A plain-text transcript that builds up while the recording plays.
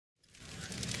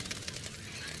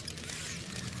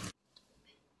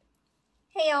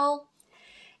y'all,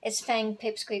 it's Fang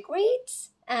Pipsqueak Reads,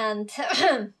 and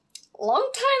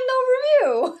long time no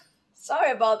review.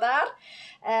 Sorry about that.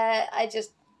 I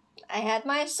had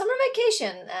my summer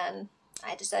vacation and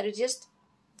I decided to just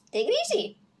take it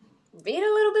easy. Read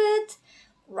a little bit,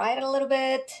 write a little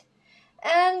bit,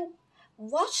 and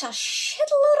watch a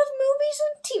shitload of movies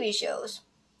and TV shows.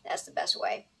 That's the best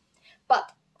way.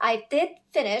 But I did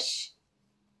finish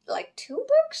like 2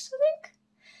 books, I think.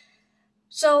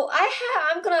 So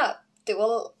I'm gonna do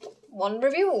one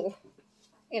review,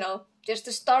 just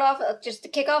to start off, just to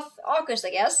kick off August,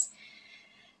 I guess.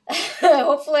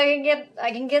 Hopefully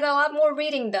I can get a lot more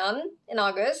reading done in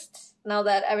August, now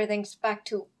that everything's back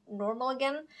to normal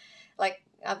again. Like,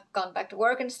 I've gone back to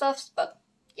work and stuff, but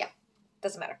yeah,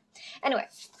 doesn't matter. Anyway,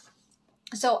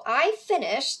 so I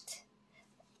finished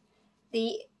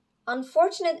The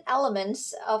Unfortunate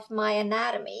Elements of My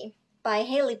Anatomy by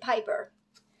Hailey Piper.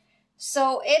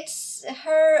 So it's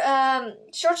her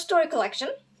short story collection,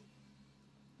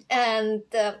 and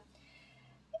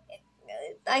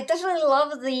I definitely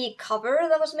love the cover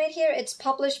that was made here. It's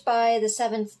published by The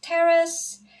Seventh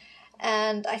Terrace,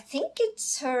 and I think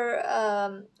it's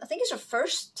her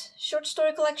first short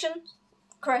story collection.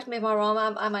 Correct me if I'm wrong.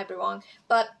 I might be wrong,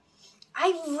 but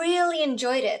I really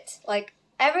enjoyed it. Like,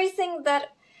 everything that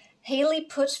Hailey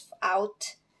puts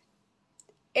out,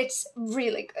 it's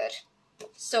really good.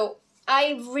 So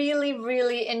I really,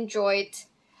 really enjoyed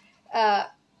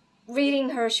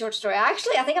reading her short story.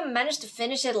 Actually, I think I managed to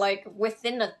finish it like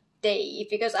within a day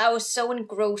because I was so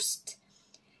engrossed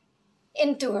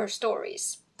into her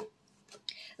stories.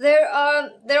 There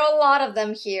are a lot of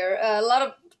them here, a lot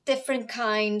of different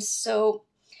kinds. So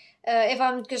if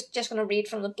I'm just gonna read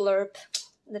from the blurb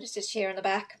that is just here in the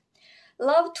back.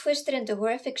 Love twisted into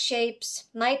horrific shapes,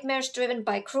 nightmares driven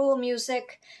by cruel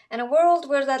music, and a world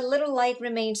where that little light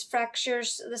remains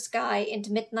fractures the sky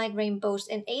into midnight rainbows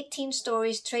in 18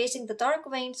 stories tracing the dark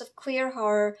veins of queer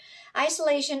horror,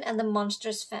 isolation, and the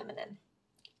monstrous feminine.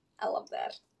 I love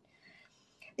that.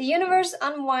 The universe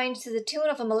unwinds to the tune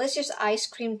of a malicious ice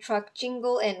cream truck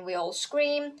jingle and we all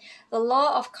scream. The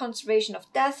law of conservation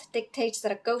of death dictates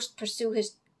that a ghost pursue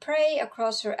his prey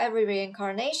across her every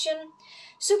reincarnation.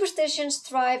 Superstitions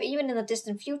thrive even in the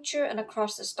distant future and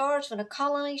across the stars when a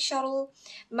colony shuttle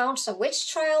mounts a witch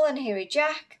trial and Harry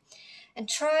Jack, and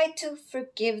try to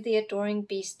forgive the adoring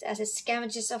beast as it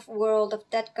scavages a world of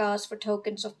dead gods for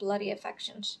tokens of bloody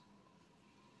affections.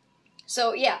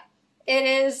 So yeah, it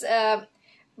is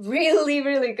really,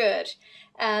 really good.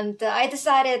 And I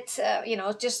decided,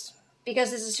 just because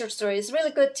this is a short story, it's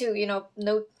really good to,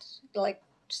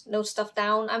 note stuff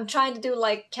down. I'm trying to do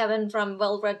like Kevin from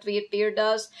Well Read Beer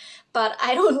does, but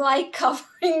I don't like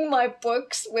covering my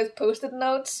books with post-it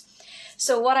notes.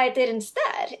 So what I did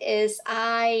instead is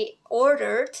I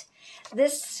ordered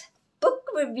this book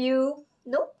review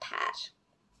notepad.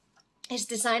 It's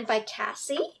designed by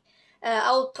Cassie.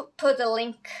 I'll put a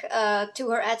link to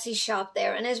her Etsy shop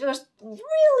there, and it was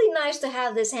really nice to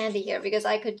have this handy here because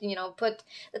I could, put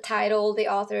the title, the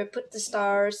author, put the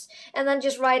stars, and then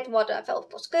just write what I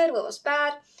felt was good, what was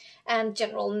bad, and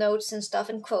general notes and stuff,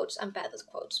 and quotes. I'm bad with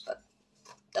quotes, but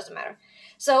doesn't matter.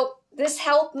 So this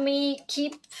helped me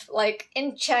keep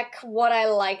in check what I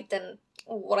liked and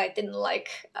what I didn't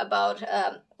like about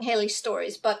Hailey's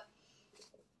stories, but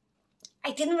I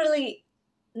didn't really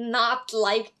not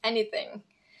like anything.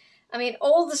 I mean,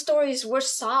 all the stories were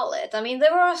solid. I mean,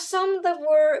 there were some that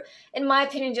were, in my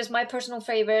opinion, just my personal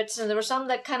favorites, and there were some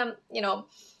that kind of,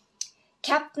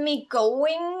 kept me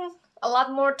going a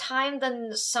lot more time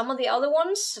than some of the other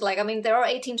ones. There are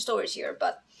 18 stories here,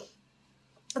 but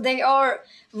they are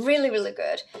really, really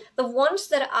good. The ones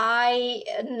that I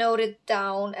noted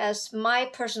down as my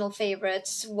personal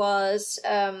favorites was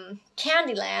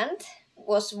Candyland,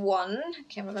 was one. I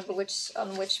can't remember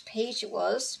on which page it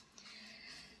was.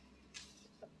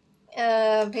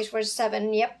 Page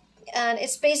 47, yep. And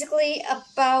it's basically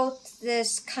about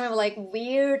this kind of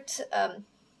weird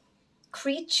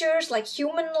creatures,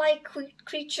 human-like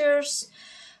creatures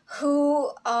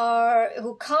who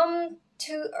come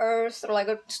to Earth,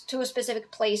 or to a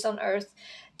specific place on Earth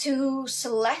to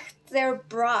select their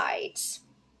brides.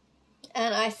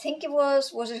 And I think it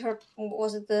was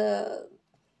it the,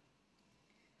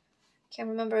 can't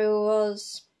remember who it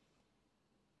was.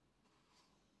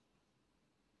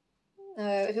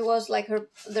 If it was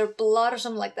their blood or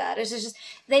something like that. It's just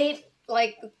they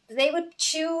would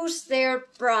choose their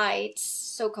brides,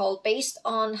 so-called, based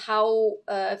on how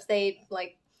if they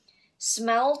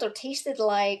smelled or tasted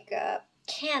like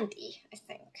candy. I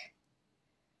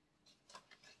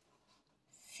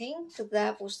think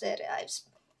that was it.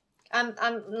 I'm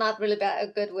not really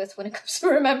good with when it comes to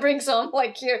remembering, so I'm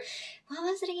like here, what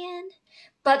was it again?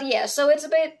 But yeah, so it's a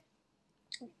bit,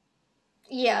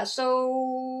 yeah,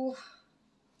 so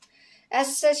as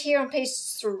it says here on page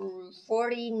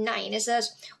 49, it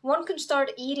says, one could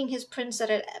start eating his princess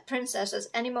at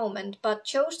any moment, but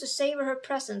chose to savor her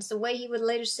presence the way he would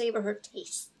later savor her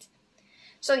taste.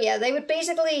 So yeah, they would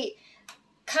basically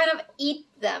kind of eat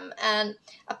them, and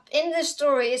in this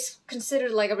story it's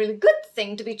considered like a really good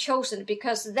thing to be chosen,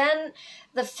 because then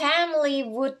the family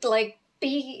would like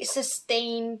be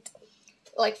sustained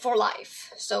like for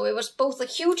life. So it was both a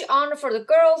huge honor for the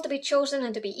girl to be chosen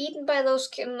and to be eaten by those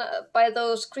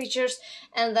creatures,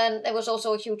 and then it was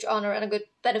also a huge honor and a good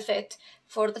benefit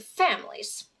for the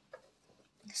families.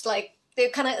 It's like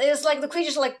it's like the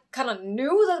creatures like kind of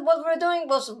knew that what we're doing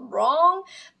was wrong,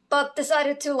 but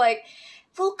decided to like,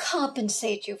 we'll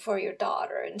compensate you for your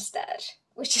daughter instead,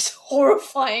 which is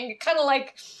horrifying. Kind of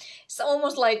like, it's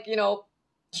almost like, you know,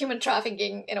 human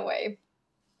trafficking in a way.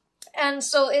 And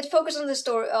so it focused on the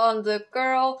story, on the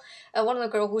girl, one of the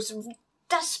girl who's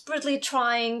desperately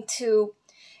trying to,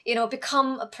 you know,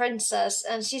 become a princess,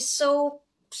 and she's so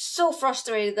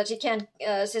frustrated that she can't,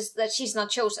 that she's not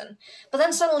chosen. But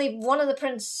then suddenly one of the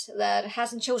prince that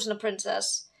hasn't chosen a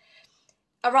princess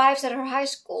arrives at her high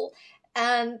school,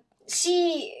 and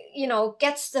she, you know,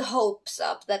 gets the hopes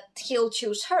up that he'll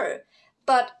choose her.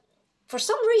 But for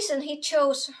some reason he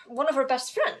chose one of her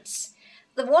best friends,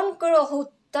 the one girl who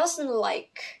doesn't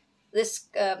like this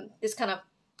this kind of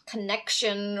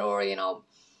connection or, you know,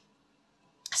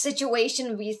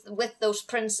 situation with those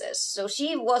princes. So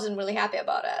she wasn't really happy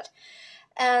about it.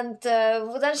 And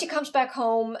then she comes back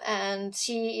home and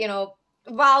she, you know,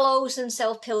 wallows in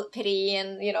self-pity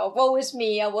and, you know, woe is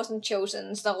me, I wasn't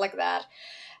chosen, stuff like that.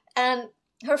 And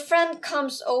her friend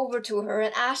comes over to her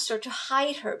and asks her to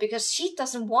hide her because she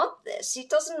doesn't want this. She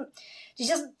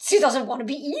doesn't want to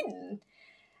be eaten.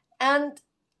 And,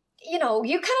 you know,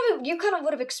 you kind of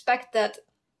would have expected that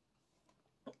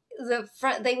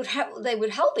they would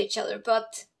help each other,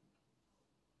 but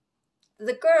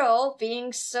the girl,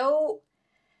 being so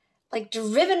like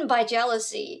driven by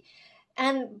jealousy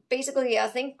and basically I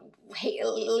think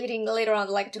leading later on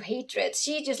like to hatred,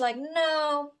 she just like,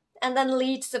 no, and then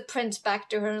leads the prince back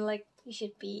to her and like, you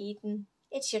should be eaten,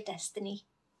 it's your destiny.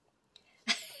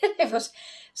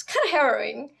 It's kind of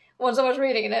harrowing once I was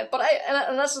reading it, but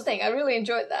and that's the thing, I really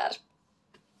enjoyed that.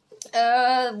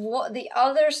 One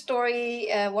other story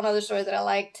that I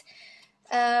liked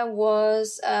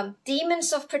was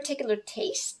Demons of Particular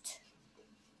Taste.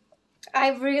 I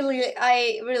really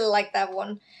liked that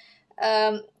one.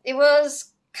 It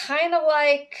was kind of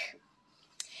like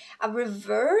a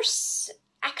reverse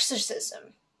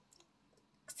exorcism.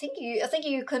 I think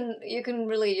you can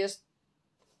really just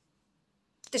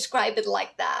describe it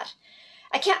like that.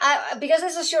 Because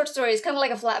it's a short story, it's kind of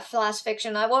like a flash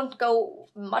fiction. I won't go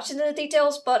much into the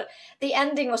details, but the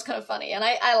ending was kind of funny, and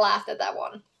I laughed at that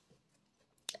one.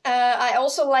 I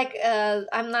also like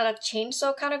I'm Not a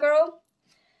Chainsaw Kind of Girl,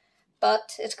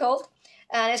 but it's called.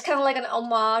 And it's kind of like an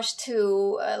homage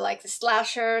to like the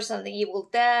slashers and the Evil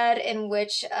Dead, in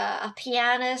which a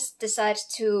pianist decides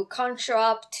to conjure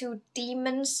up two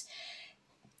demons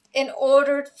in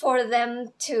order for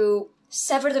them to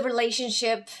sever the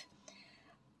relationship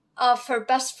of her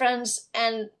best friends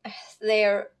and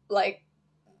their like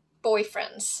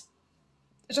boyfriends.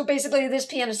 So basically this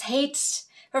pianist hates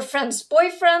her friends'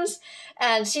 boyfriends,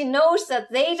 and she knows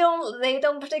that they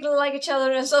don't particularly like each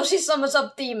other, and so she summons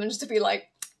up demons to be like,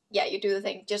 yeah, you do the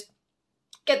thing, just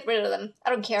get rid of them, I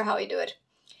don't care how you do it.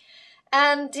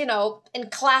 And, you know, in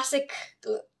classic,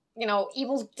 you know,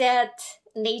 Evil Dead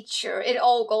nature, it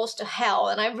all goes to hell,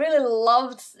 and I really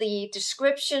loved the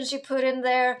descriptions she put in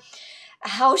there,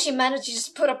 how she managed to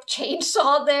just put a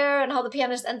chainsaw there, and how the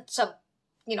pianist ends up,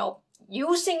 you know,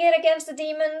 using it against the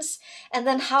demons, and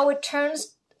then how it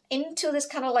turns into this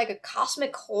kind of like a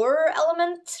cosmic horror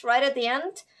element right at the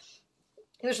end.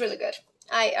 It was really good.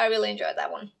 I really enjoyed that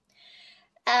one.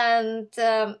 And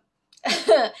then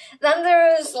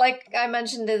there's, like I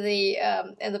mentioned in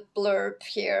the blurb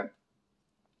here,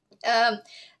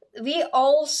 We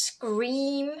All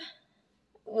Scream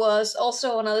was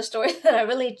also another story that I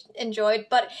really enjoyed,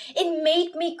 but it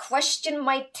made me question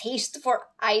my taste for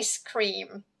ice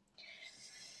cream.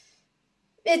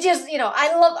 It just, you know,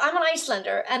 I'm an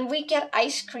Icelander, and we get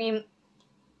ice cream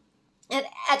at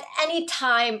any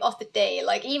time of the day.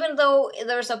 Like, even though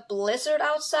there's a blizzard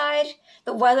outside,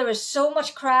 the weather is so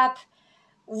much crap,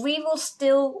 we will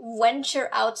still venture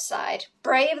outside,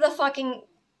 brave the fucking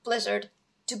blizzard,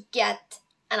 to get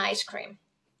an ice cream.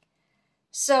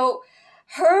 So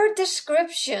her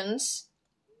descriptions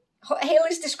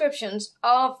Hailey's descriptions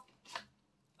of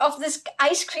this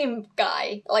ice cream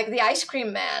guy, like the ice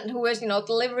cream man who was,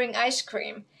 delivering ice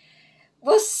cream,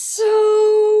 was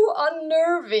so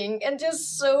unnerving and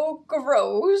just so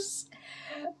gross.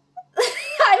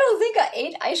 I don't think I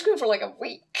ate ice cream for like a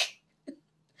week.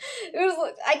 It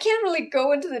was. I can't really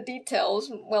go into the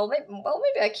details. Well,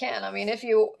 maybe I can. I mean, if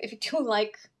you do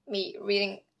like me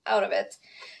reading out of it,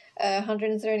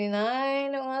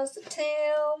 139 was the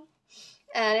tale,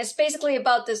 and it's basically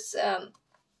about this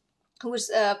who's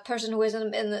a person who is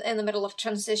in the middle of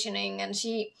transitioning, and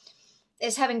she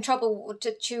is having trouble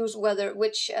to choose whether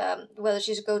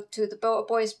she should go to the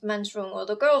boys' men's room or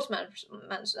the girls'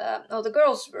 men's or the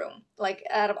girls' room, like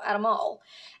at a mall.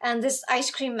 And this ice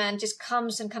cream man just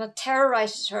comes and kind of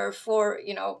terrorizes her for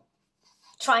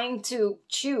trying to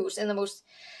choose in the most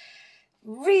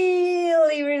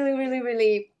really, really, really,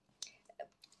 really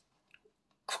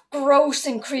gross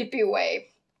and creepy way.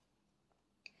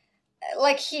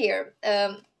 Like here,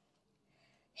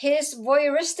 his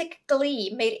voyeuristic glee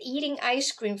made eating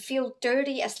ice cream feel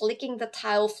dirty as licking the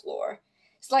tile floor.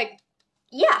 It's like,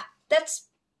 yeah, that's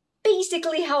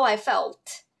basically how I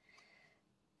felt.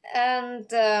 And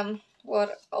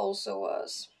what also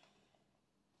was...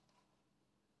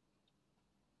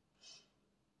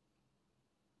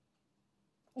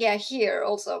 Yeah, here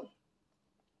also.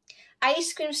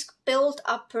 Ice cream spilled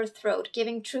up her throat,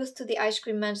 giving truth to the ice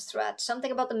cream man's threat.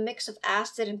 Something about the mix of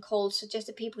acid and cold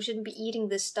suggested people shouldn't be eating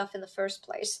this stuff in the first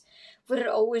place. Would it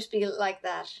always be like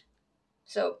that?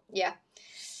 So, yeah.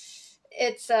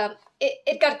 It's,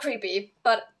 it got creepy,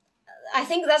 but I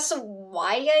think that's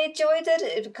why I enjoyed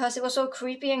it, because it was so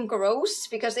creepy and gross,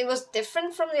 because it was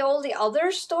different from all the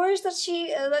other stories that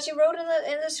she wrote in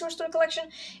the short story collection.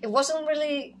 It wasn't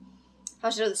really, how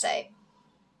should I say,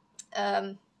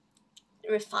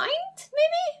 refined,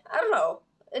 maybe? I don't know.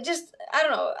 I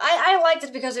don't know. I liked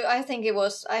it because I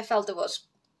felt it was,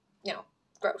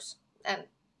 gross. And,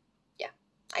 yeah,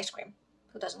 ice cream.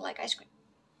 Who doesn't like ice cream?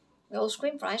 We all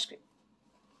scream for ice cream.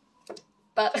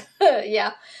 But,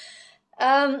 yeah.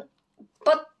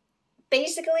 But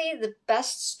basically the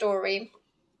best story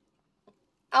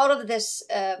out of this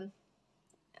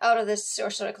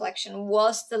short story collection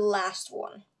was the last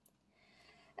one.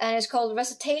 And it's called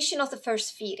Recitation of the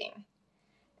First Feeding.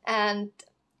 And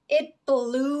it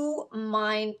blew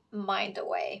my mind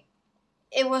away.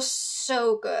 It was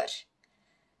so good.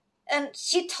 And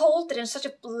she told it in such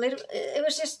a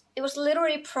it was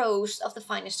literary prose of the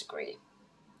finest degree.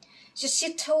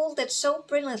 She told it so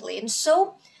brilliantly and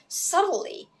so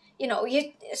subtly. It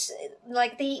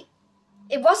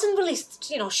wasn't really,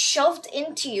 shoved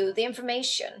into you, the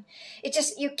information. It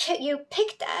just, you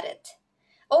picked at it.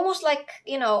 Almost like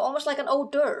an hors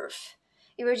d'oeuvre.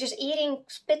 You were just eating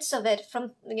bits of it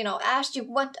from, as you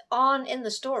went on in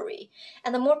the story.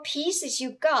 And the more pieces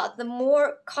you got, the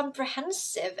more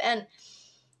comprehensive and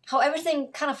how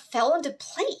everything kind of fell into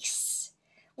place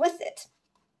with it.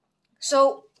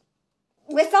 So,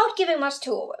 without giving much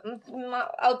to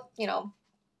out,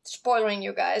 spoiling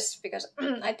you guys, because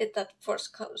I did that for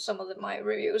some of my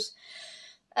reviews.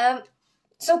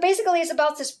 So basically it's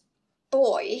about this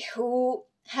boy who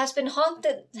has been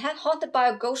haunted by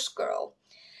a ghost girl.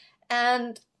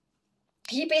 And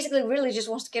he basically really just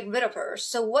wants to get rid of her.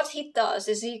 So what he does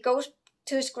is he goes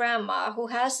to his grandma, who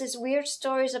has these weird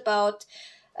stories about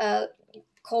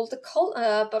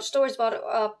stories about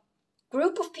a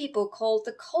group of people called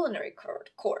the Culinary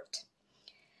Court.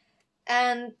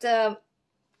 And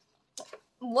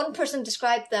one person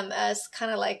described them as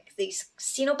kind of like these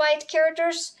Cenobite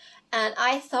characters, and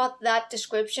I thought that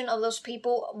description of those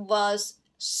people was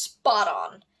spot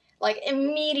on. Like,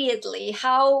 immediately,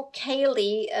 how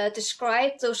Hailey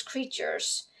described those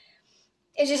creatures,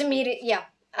 it just immediate. Yeah,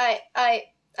 I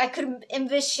could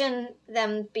envision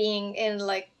them being in,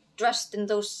 like, dressed in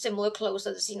those similar clothes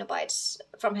that the Cenobites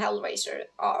from Hellraiser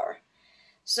are.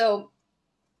 So,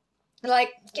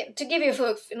 like, to give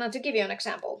you an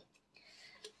example.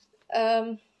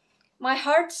 My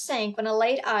heart sank when I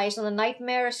laid eyes on the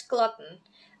nightmarish glutton,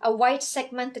 a white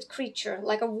segmented creature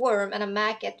like a worm and a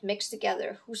maggot mixed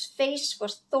together, whose face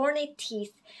was thorny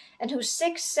teeth and whose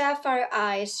 6 sapphire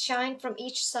eyes shined from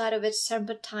each side of its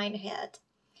serpentine head.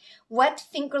 Wet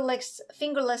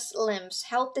fingerless limbs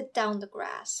helped it down the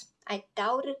grass. I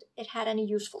doubted it had any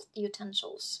useful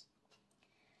utensils.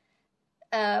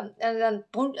 And then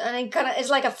it's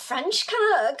like a French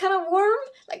kind of worm,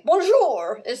 like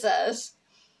bonjour, it says.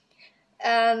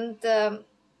 And the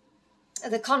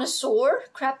connoisseur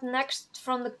crept next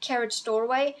from the carriage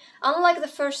doorway. Unlike the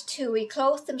first two, he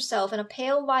clothed himself in a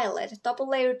pale violet,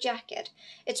 double-layered jacket,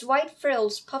 its white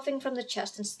frills puffing from the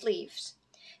chest and sleeves.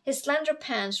 His slender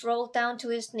pants rolled down to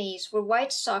his knees, with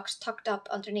white socks tucked up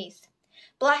underneath.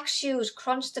 Black shoes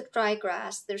crunched the dry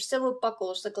grass, their silver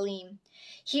buckles agleam.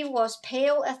 He was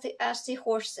pale as the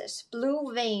horses,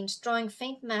 blue veins drawing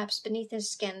faint maps beneath his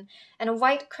skin, and a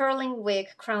white curling wig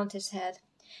crowned his head.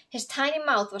 His tiny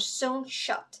mouth was sewn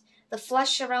shut, the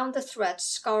flesh around the threads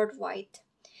scarred white.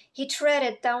 He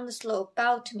treaded down the slope,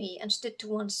 bowed to me, and stood to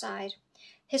one side.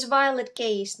 His violet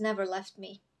gaze never left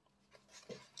me.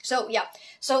 So, yeah.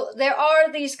 So there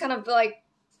are these kind of like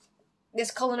this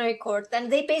culinary court,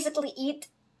 and they basically eat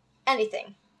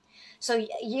anything. So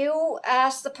you,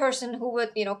 as the person who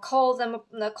would, call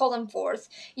them forth,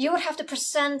 you would have to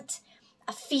present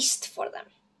a feast for them.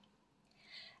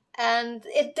 And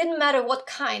it didn't matter what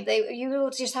kind. You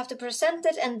would just have to present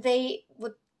it, and they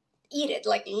would eat it,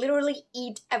 like literally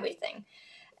eat everything.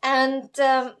 And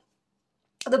the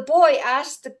boy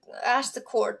asked the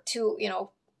court to,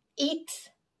 eat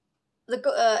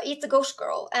the ghost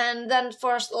girl, and then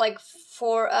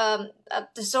for a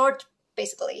dessert,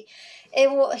 basically,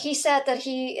 he said that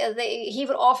he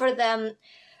would offer them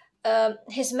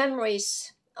his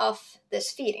memories of this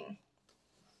feeding,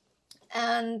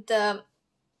 and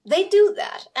they do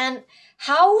that. And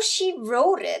how she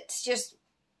wrote it,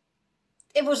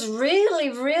 it was really,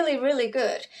 really, really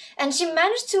good, and she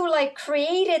managed to like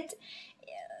create it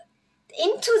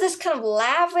into this kind of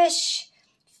lavish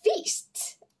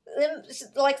feast.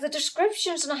 Like the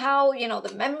descriptions on how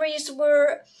the memories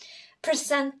were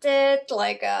presented,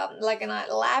 like an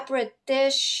elaborate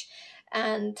dish,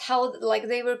 and how like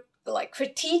they were like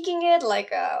critiquing it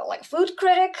like a food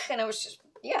critic, and I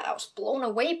was blown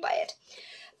away by it.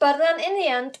 But then in the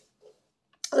end,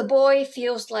 the boy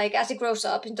feels like, as he grows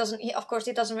up, he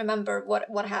doesn't remember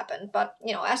what happened, but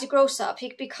as he grows up,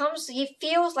 he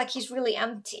feels like he's really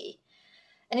empty,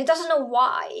 and he doesn't know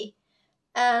why.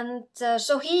 And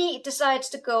so he decides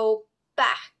to go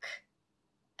back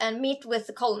and meet with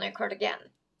the culinary court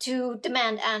again to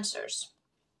demand answers.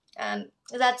 And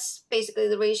that's basically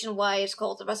the reason why it's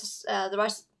called the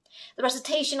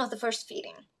recitation of the first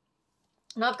feeding.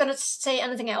 I'm not going to say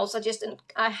anything else.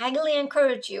 I highly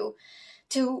encourage you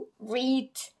to read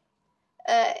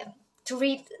the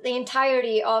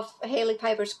entirety of Hailey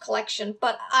Piper's collection,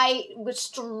 but I would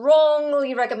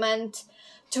strongly recommend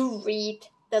to read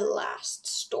the last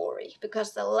story,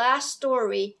 because the last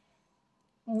story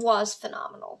was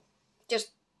phenomenal.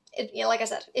 Like I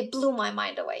said, it blew my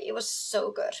mind away. It was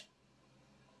so good.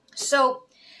 So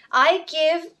I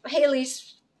give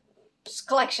Hailey's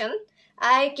collection,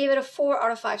 I give it a 4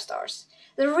 out of 5 stars.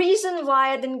 The reason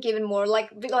why I didn't give it more,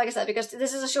 like I said, because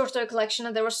this is a short story collection,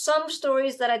 and there were some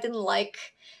stories that I didn't like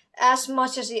as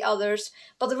much as the others,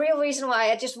 but the real reason why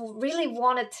I just really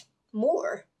wanted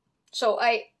more. So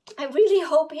I really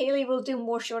hope Hailey will do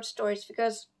more short stories,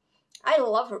 because I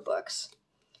love her books.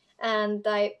 And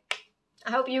I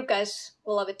hope you guys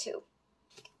will love it too.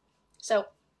 So,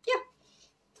 yeah.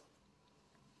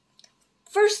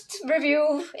 First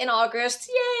review in August.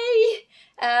 Yay!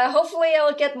 Hopefully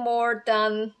I'll get more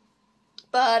done.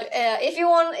 But if you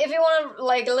want to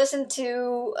like listen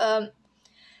to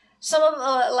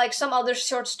some other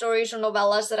short stories or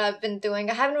novellas that I've been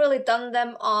doing, I haven't really done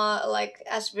them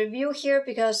as review here,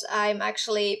 because I'm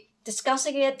actually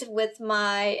discussing it with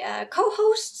my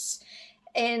co-hosts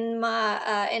in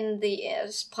the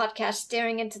podcast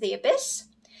Staring into the Abyss.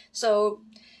 So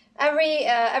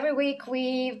every week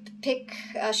we pick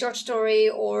a short story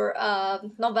or a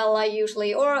novella,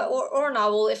 usually, or a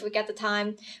novel if we get the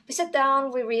time. We sit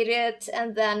down, we read it,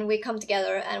 and then we come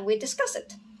together and we discuss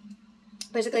it.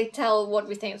 Basically tell what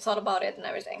we thought about it and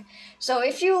everything. So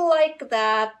if you like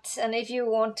that, and if you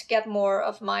want to get more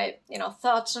of my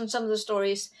thoughts on some of the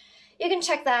stories, you can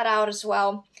check that out as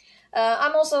well.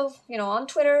 I'm also on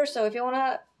Twitter, so if you want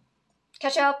to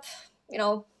catch up,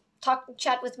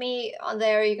 chat with me on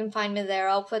there, you can find me there.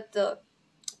 I'll put the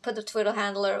Twitter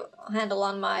handle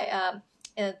on my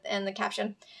in the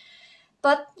caption.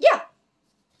 But yeah,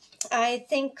 I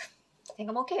think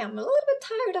I'm okay. I'm a little bit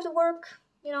tired after work,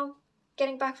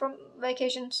 getting back from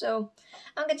vacation, so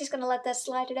I'm just gonna let that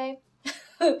slide today.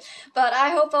 But I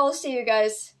hope I'll see you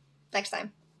guys next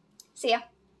time. See ya.